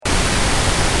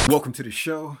Welcome to the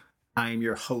show. I am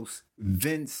your host,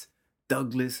 Vince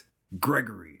Douglas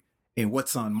Gregory. And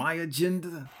what's on my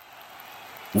agenda?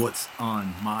 What's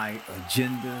on my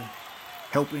agenda?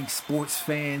 Helping sports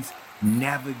fans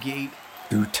navigate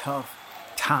through tough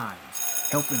times.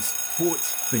 Helping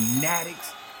sports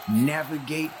fanatics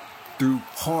navigate through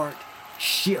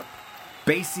hardship.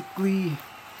 Basically,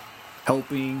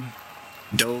 helping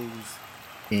those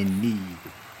in need.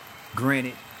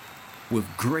 Granted, with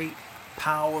great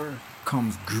power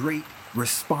comes great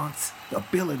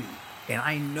responsibility. And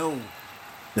I know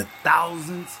the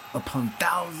thousands upon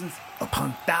thousands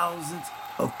upon thousands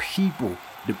of people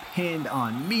depend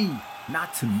on me,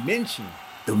 not to mention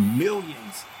the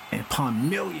millions and upon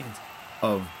millions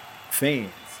of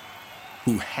fans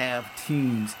who have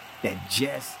teams that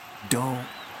just don't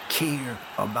care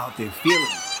about their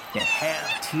feelings, that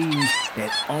have teams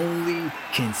that only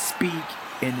can speak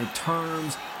in the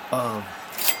terms of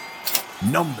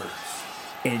numbers,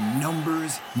 and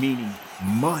numbers meaning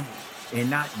money, and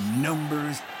not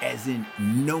numbers as in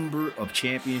number of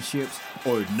championships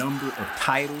or number of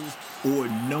titles or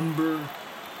number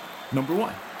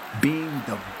one being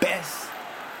the best,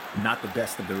 not the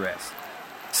best of the rest.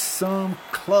 Some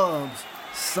clubs,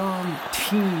 some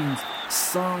teams,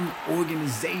 some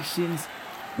organizations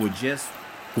will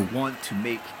want to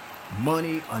make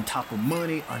money on top of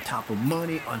money on top of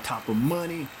money on top of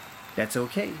money. That's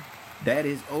okay. That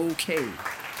is okay.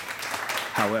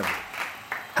 However,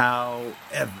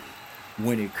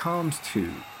 when it comes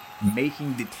to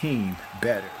making the team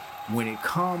better, when it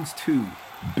comes to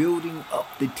building up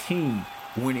the team,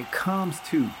 when it comes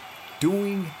to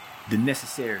doing the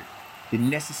necessary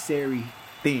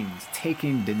things,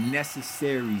 taking the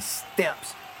necessary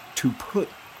steps to put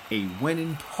a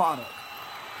winning product,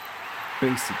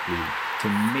 basically to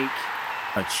make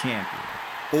a champion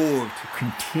or to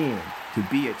contend to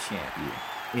be a champion.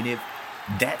 And if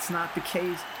that's not the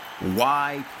case,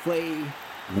 why play?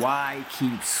 Why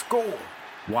keep score?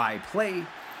 Why play?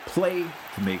 Play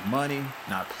to make money,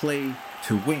 not play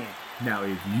to win. Now,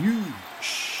 if you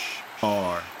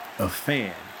are a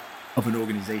fan of an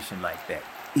organization like that,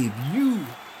 if you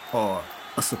are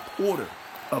a supporter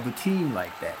of a team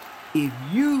like that, if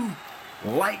you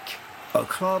like a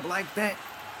club like that,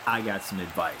 I got some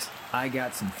advice. I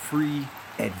got some free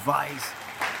advice.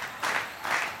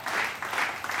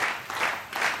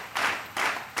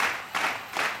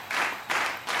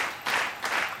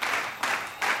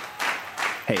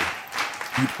 Hey,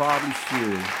 you probably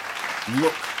should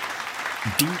look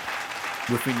deep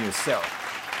within yourself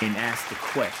and ask the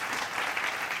question,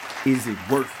 is it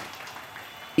worth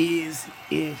it? Is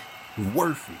it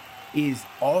worth it? Is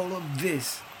all of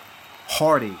this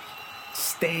heartache,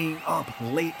 staying up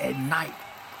late at night,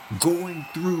 going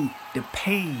through the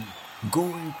pain,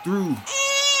 going through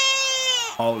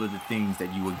all of the things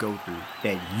that you would go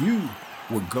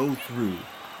through,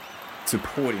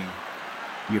 supporting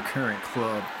your current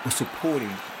club or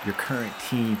supporting your current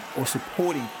team or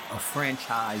supporting a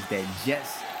franchise that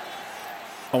just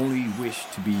only wish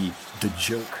to be the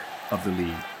joke of the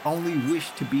league, only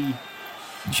wish to be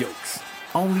jokes,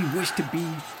 only wish to be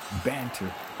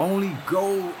banter, only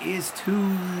goal is to,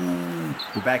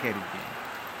 we're back at it again,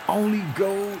 only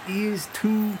goal is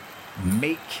to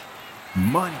make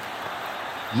money.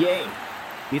 Yay,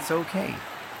 it's okay.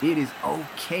 It is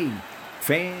okay.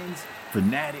 Fans,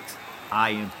 fanatics,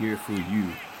 I am here for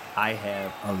you. I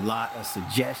have a lot of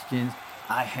suggestions.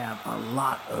 I have a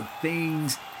lot of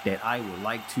things that I would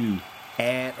like to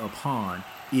add upon.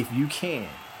 If you can,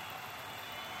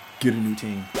 get a new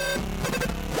team.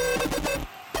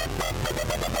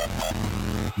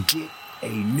 Get a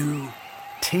new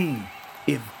team.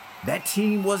 If that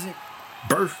team wasn't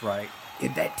birthright,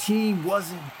 if that team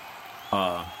wasn't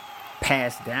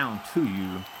passed down to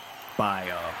you by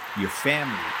your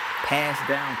family, passed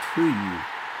down to you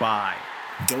by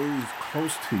those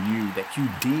close to you that you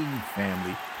deem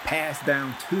family, passed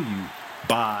down to you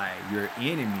by your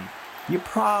enemy, you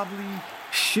probably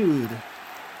should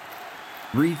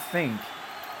rethink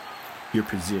your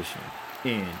position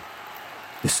in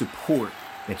the support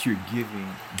that you're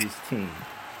giving this team,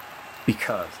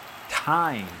 because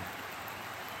time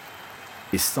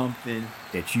is something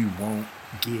that you won't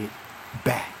get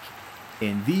back.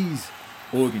 And these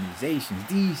organizations,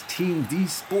 these teams,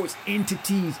 these sports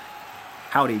entities,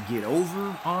 how they get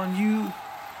over on you,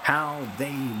 how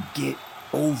they get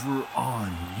over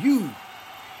on you,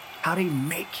 how they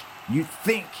make you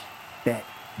think that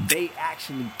they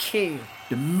actually care,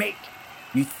 to make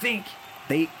you think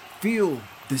they feel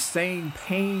the same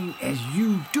pain as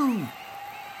you do.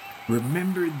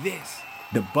 Remember this,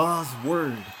 the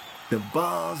buzzword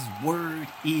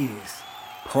is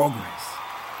progress.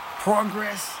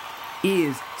 Progress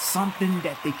is something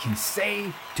that they can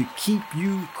say to keep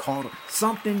you caught up,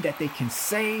 something that they can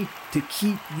say to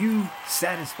keep you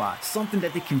satisfied, something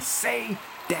that they can say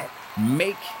that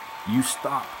make you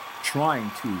stop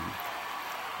trying to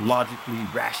logically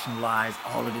rationalize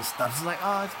all of this stuff. It's like,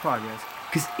 oh, it's progress.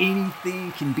 Because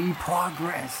anything can be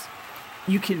progress.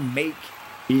 You can make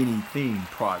anything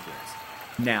progress.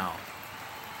 Now,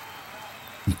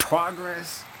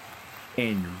 progress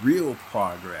and real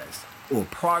progress, or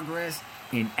progress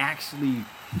and actually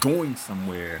going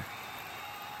somewhere,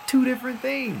 two different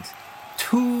things.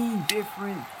 Two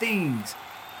different things.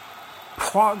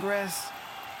 Progress,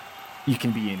 you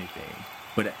can be anything,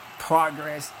 but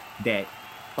progress that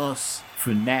us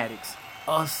fanatics,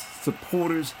 us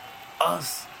supporters,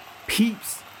 us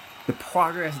peeps, the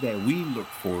progress that we look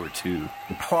forward to,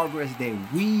 the progress that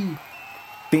we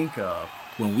think of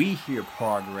when we hear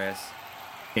progress.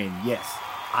 And yes,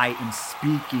 I am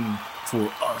speaking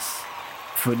for us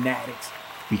fanatics,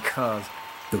 because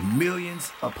the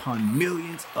millions upon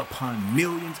millions upon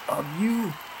millions of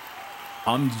you,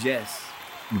 I'm just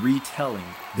retelling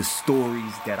the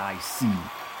stories that I see.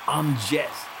 I'm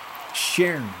just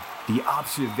sharing the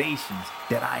observations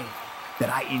that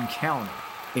I encounter.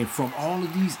 And from all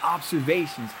of these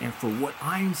observations and from what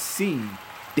I'm seeing,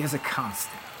 there's a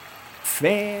constant.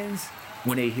 Fans,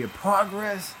 when they hear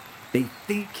progress, they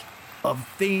think of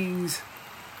things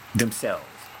themselves.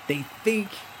 They think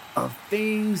of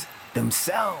things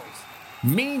themselves.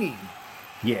 Meaning,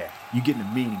 yeah, you're getting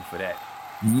a meaning for that.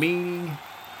 Meaning,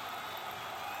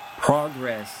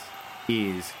 progress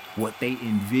is what they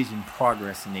envision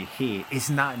progress in their head. It's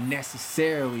not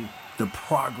necessarily the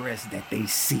progress that they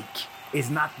seek. It's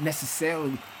not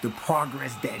necessarily the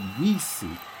progress that we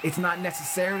see. It's not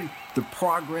necessarily the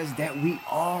progress that we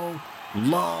all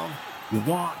love,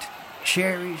 want,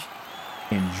 cherish,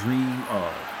 and dream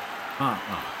of.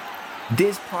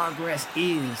 This progress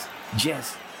is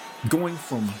just going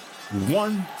from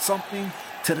one something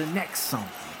to the next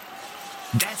something.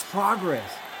 That's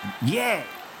progress. Yeah,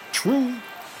 true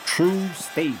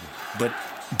statement. But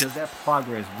does that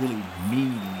progress really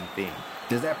mean anything?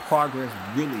 Does that progress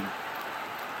really,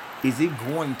 is it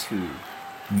going to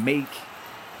make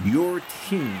your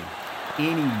team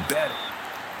any better?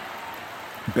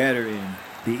 Better in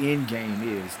the end game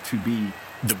is to be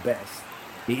the best.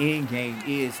 The end game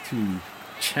is to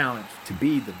challenge to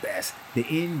be the best. The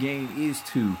end game is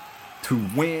to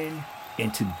win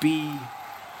and to be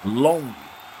lonely.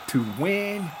 To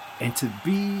win and to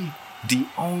be the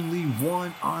only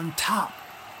one on top.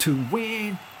 To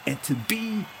win and to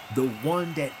be the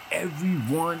one that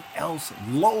everyone else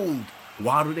loathed.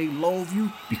 Why do they loathe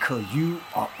you? Because you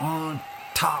are on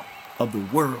top of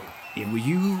the world. And when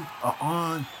you are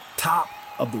on top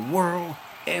of the world,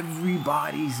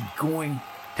 everybody's going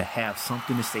to have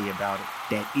something to say about it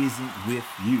that isn't with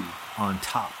you on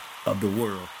top of the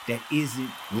world, that isn't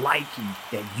liking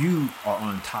that you are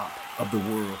on top of the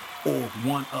world, or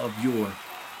one of your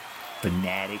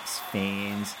fanatics,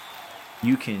 fans.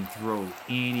 You can throw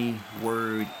any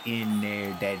word in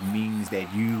there that means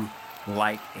that you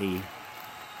like a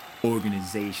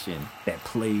organization that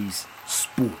plays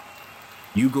sport.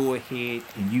 You go ahead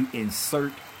and you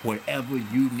insert whatever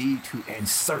you need to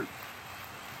insert.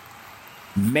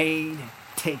 Main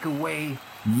takeaway,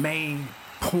 main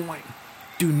point.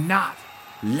 Do not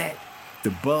let the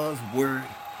buzzword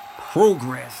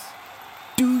progress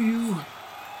do you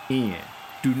in.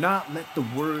 Do not let the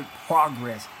word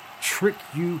progress trick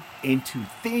you into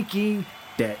thinking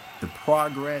that the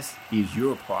progress is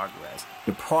your progress.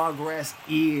 The progress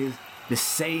is the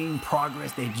same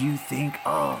progress that you think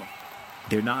of.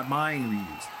 They're not mind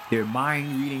readers. Their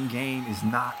mind reading game is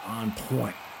not on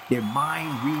point. Their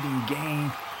mind reading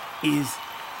game is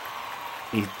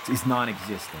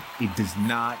non-existent. It does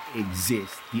not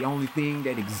exist. The only thing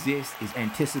that exists is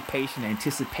anticipation.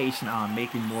 Anticipation on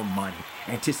making more money.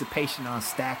 Anticipation on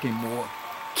stacking more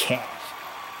cash.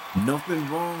 Nothing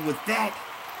wrong with that.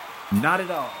 Not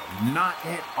at all. Not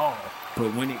at all.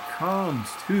 But when it comes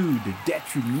to the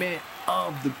detriment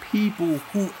of the people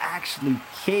who actually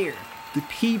care, the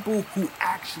people who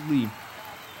actually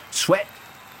sweat,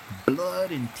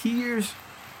 blood, and tears,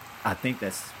 I think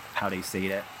that's how they say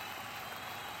that,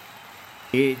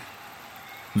 it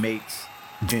makes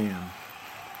them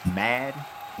mad.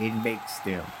 It makes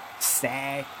them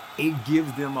sad. It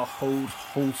gives them a whole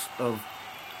host of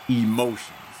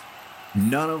emotions.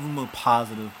 None of them are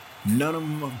positive. None of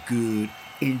them are good.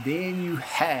 And then you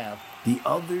have the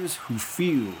others who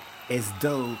feel as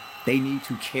though they need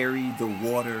to carry the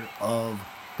water of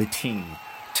the team,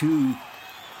 to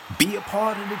be a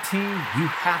part of the team, you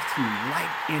have to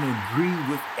like and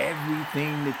agree with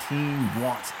everything the team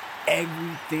wants,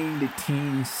 everything the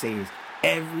team says,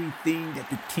 everything that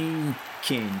the team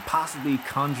can possibly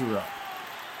conjure up.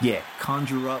 Yeah,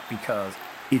 conjure up because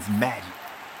it's magic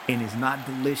and it's not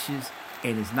delicious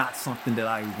and it's not something that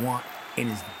I want and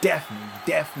it's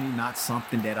definitely not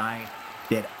something that I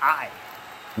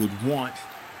would want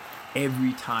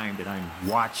every time that I'm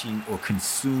watching or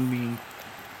consuming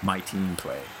my team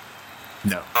play.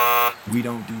 No, we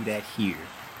don't do that here.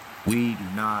 We do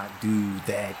not do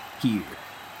that here.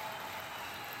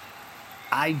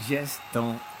 I just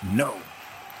don't know.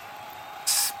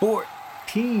 Sport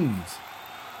teams,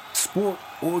 sport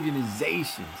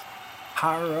organizations,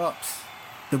 higher ups,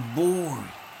 the board,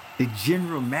 the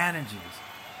general managers,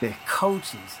 the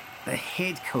coaches, the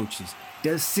head coaches,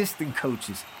 the assistant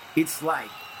coaches. It's like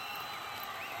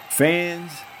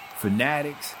fans,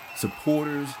 fanatics,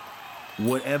 supporters,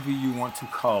 whatever you want to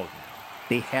call them,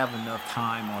 they have enough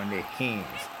time on their hands.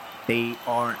 They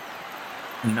are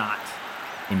not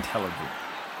intelligent.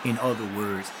 In other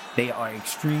words, they are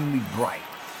extremely bright.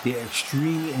 They're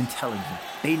extremely intelligent.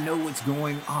 They know what's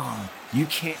going on. You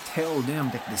can't tell them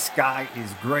that the sky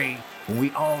is gray when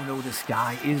we all know the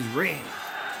sky is red.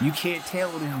 You can't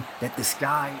tell them that the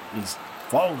sky is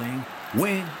falling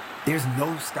when there's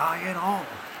no sky at all.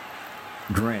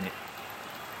 Granted,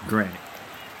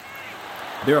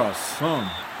 there are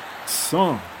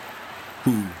some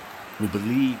who will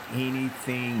believe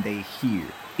anything they hear.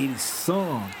 It is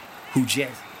some who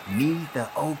just need the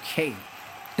okay,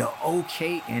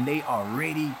 and they are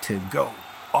ready to go.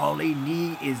 All they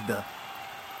need is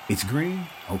it's green?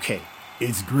 Okay,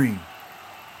 it's green.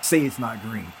 Say it's not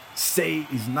green. Say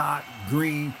it's not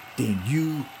green, then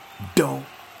you don't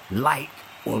like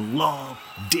or love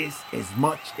this as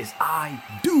much as I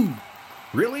do.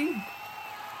 Really?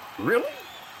 Really?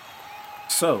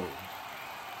 So,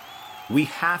 we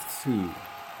have to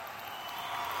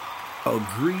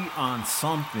agree on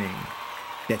something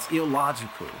that's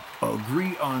illogical,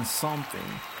 agree on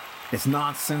something that's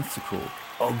nonsensical,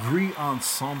 agree on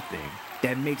something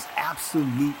that makes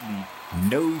absolutely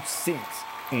no sense.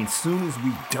 And as soon as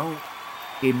we don't,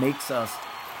 it makes us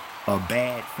a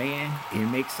bad fan, it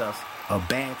makes us a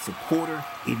bad supporter,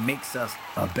 it makes us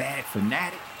a bad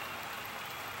fanatic.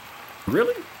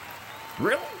 Really?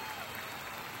 Really?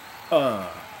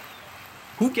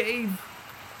 Who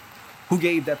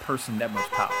gave that person that much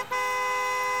power?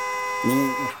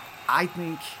 Well, I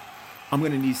think I'm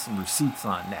gonna need some receipts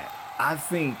on that. I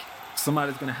think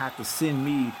somebody's gonna have to send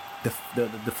me the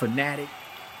Fanatic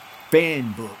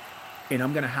fan book, and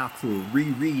I'm gonna have to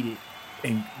reread it.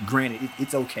 And granted,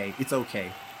 it's okay. It's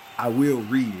okay. I will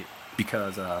read it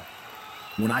because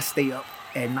when I stay up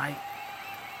at night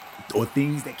or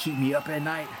things that keep me up at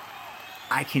night,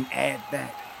 I can add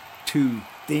that to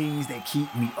things that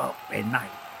keep me up at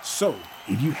night. So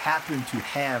if you happen to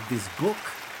have this book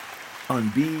on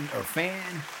being a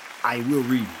fan, I will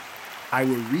read it. I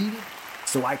will read it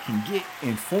so I can get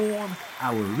informed.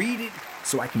 I will read it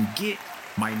so I can get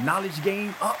my knowledge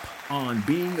game up on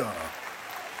being a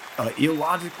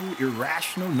illogical,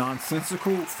 irrational,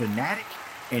 nonsensical fanatic,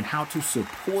 and how to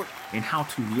support and how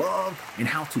to love and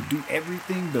how to do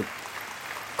everything the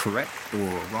correct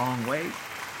or wrong way.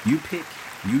 You pick,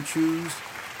 you choose,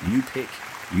 you pick,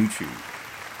 you choose.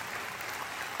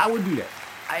 I would do that.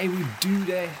 I would do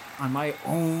that on my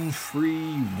own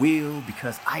free will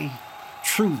because I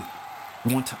truly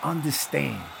want to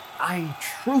understand. I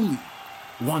truly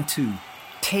want to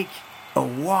take a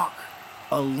walk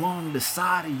along the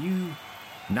side of you,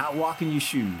 not walk in your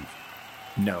shoes,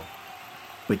 no,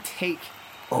 but take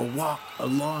a walk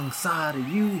alongside of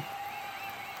you,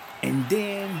 and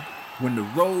then when the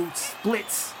road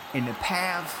splits and the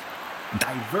paths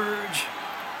diverge,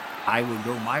 I will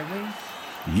go my way,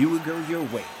 you will go your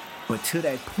way. But to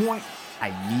that point, I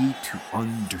need to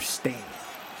understand.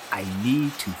 I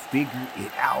need to figure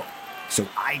it out so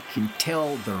I can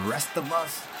tell the rest of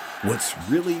us what's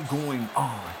really going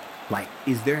on. Like,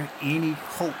 is there any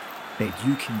hope that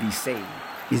you can be saved?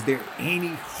 Is there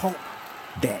any hope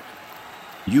that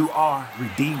you are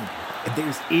redeemable? If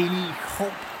there's any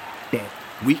hope that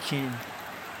we can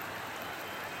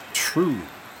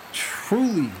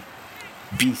truly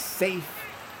be safe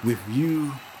with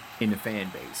you in the fan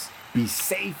base, be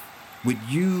safe with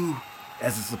you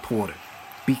as a supporter.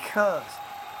 Because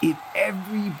if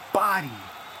everybody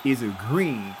is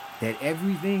agreeing that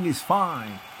everything is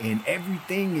fine and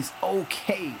everything is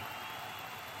okay,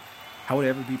 how would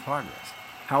there ever be progress?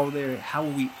 How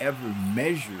will we ever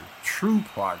measure true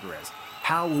progress?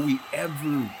 How will we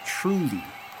ever truly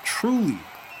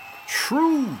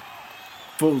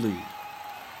fully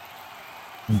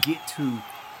get to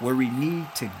where we need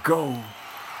to go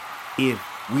if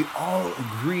we all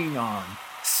agreeing on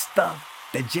stuff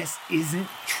that just isn't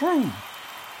true.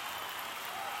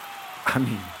 I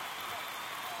mean,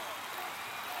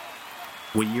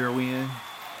 what year are we in?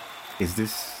 Is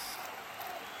this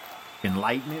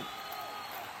Enlightenment?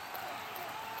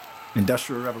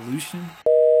 Industrial Revolution?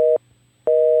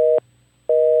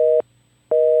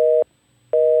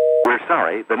 We're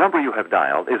sorry, the number you have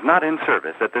dialed is not in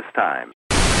service at this time.